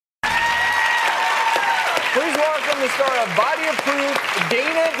welcome the star of Body of Proof,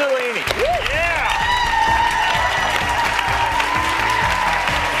 Delany. Yeah!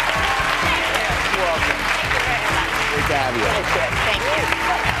 Welcome. Great to have you. Thank you.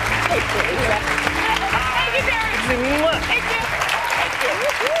 Thank you, Barry. Thank you.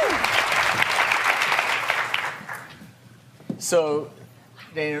 So,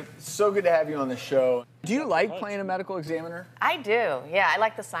 Dana, so good to have you on the show. Do you like playing a medical examiner? I do. Yeah, I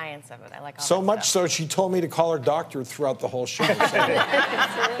like the science of it. I like all So that much stuff. so she told me to call her doctor throughout the whole show.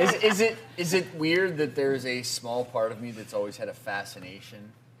 Is it weird that there's a small part of me that's always had a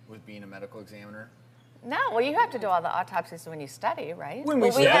fascination with being a medical examiner? No, well, you have to do all the autopsies when you study, right? When we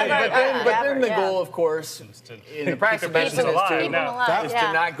Well, study, but then the yeah. goal, of course, in the practice of medicine is to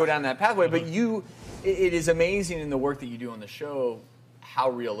not go down that pathway. But it is amazing in the work that you do on the show how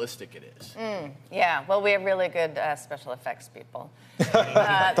realistic it is. Yeah, well, we have really good special effects people, which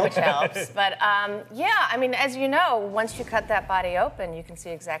helps. But yeah, I mean, as you know, once you cut that body open, you can see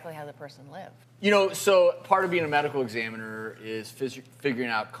exactly how the person lived. You know, so part of being a medical examiner is figuring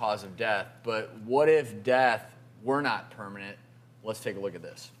out cause of death. But what if death were not permanent? Let's take a look at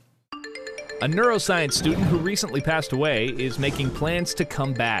this. A neuroscience student who recently passed away is making plans to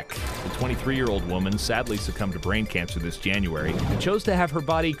come back. The 23-year-old woman sadly succumbed to brain cancer this January and chose to have her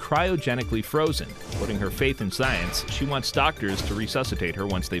body cryogenically frozen. Putting her faith in science, she wants doctors to resuscitate her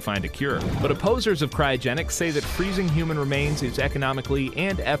once they find a cure. But opposers of cryogenics say that freezing human remains is economically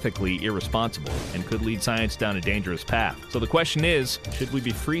and ethically irresponsible and could lead science down a dangerous path. So the question is, should we be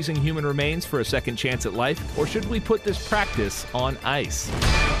freezing human remains for a second chance at life, or should we put this practice on ice?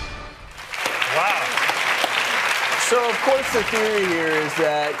 Wow. So, of course, the theory here is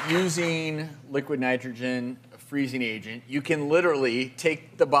that using liquid nitrogen, a freezing agent, you can literally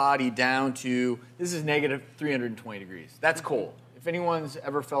take the body down to, this is negative 320 degrees. That's cold. If anyone's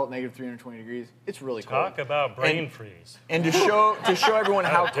ever felt negative 320 degrees, it's really cold. Talk about brain freeze. And to show everyone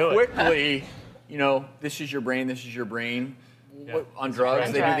how quickly, you know, this is your brain, this is your brain. Yeah. On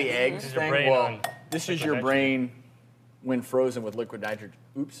drugs, they do the eggs thing. Well, this is your brain when frozen with liquid nitrogen.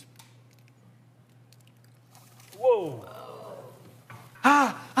 Oops. Whoa.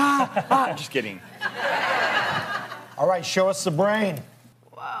 Just kidding. All right, show us the brain.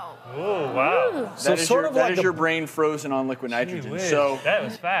 Wow. Oh, wow. That is your brain frozen on liquid nitrogen. So that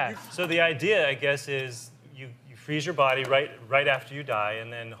was fast. So the idea, I guess, is you freeze your body right after you die,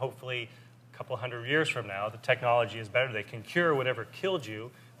 and then hopefully a couple hundred years from now, the technology is better. They can cure whatever killed you,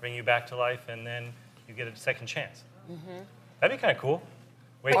 bring you back to life, and then you get a second chance. That'd be kind of cool.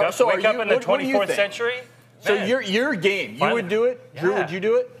 Wake up in the 24th century. So you're game. You would do it? Yeah. Drew, would you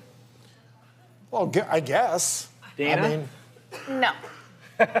do it? Well, I guess. Dana? I mean, No.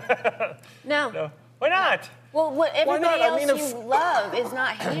 No. Why not? Well, Why everybody not? I mean, else you love is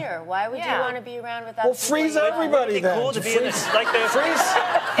not here. Why would you want to be around without? Well, freeze everybody then. Cool to be in this, like the freeze.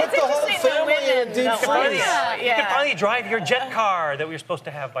 Put the whole family in a deep freeze. You can finally drive your jet car that we were supposed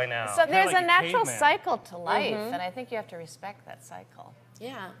to have by now. So there's like a natural caveman. cycle to life, and I think you have to respect that cycle.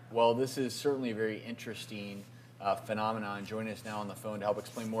 Yeah. Well, this is certainly a very interesting phenomenon. Joining us now on the phone to help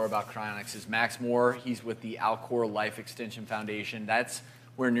explain more about cryonics is Max Moore. He's with the Alcor Life Extension Foundation. That's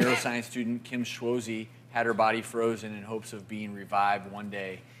where neuroscience student Kim Schwoze had her body frozen in hopes of being revived one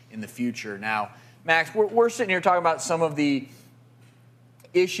day in the future. Now, Max, we're sitting here talking about some of the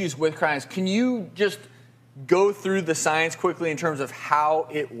issues with cryonics. Can you just go through the science quickly in terms of how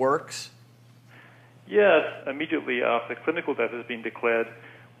it works? Yes, immediately after clinical death has been declared,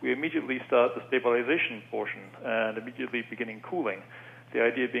 we immediately start the stabilization portion and immediately beginning cooling, the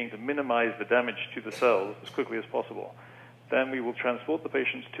idea being to minimize the damage to the cells as quickly as possible. Then we will transport the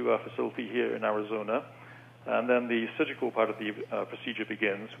patients to our facility here in Arizona, and then the surgical part of the procedure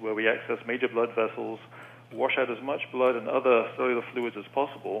begins, where we access major blood vessels, wash out as much blood and other cellular fluids as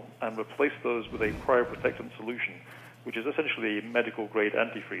possible, and replace those with a cryoprotectant solution, which is essentially medical-grade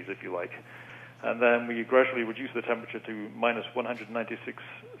antifreeze, if you like. And then we gradually reduce the temperature to minus 196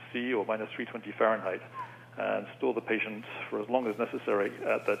 C or minus 320 Fahrenheit and store the patient for as long as necessary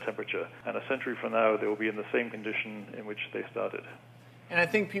at that temperature. And a century from now, they will be in the same condition in which they started. And I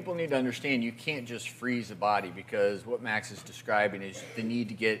think people need to understand you can't just freeze a body, because what Max is describing is the need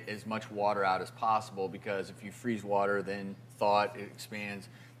to get as much water out as possible, because if you freeze water, then it expands.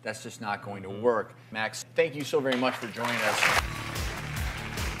 That's just not going to work. Max, thank you so very much for joining us.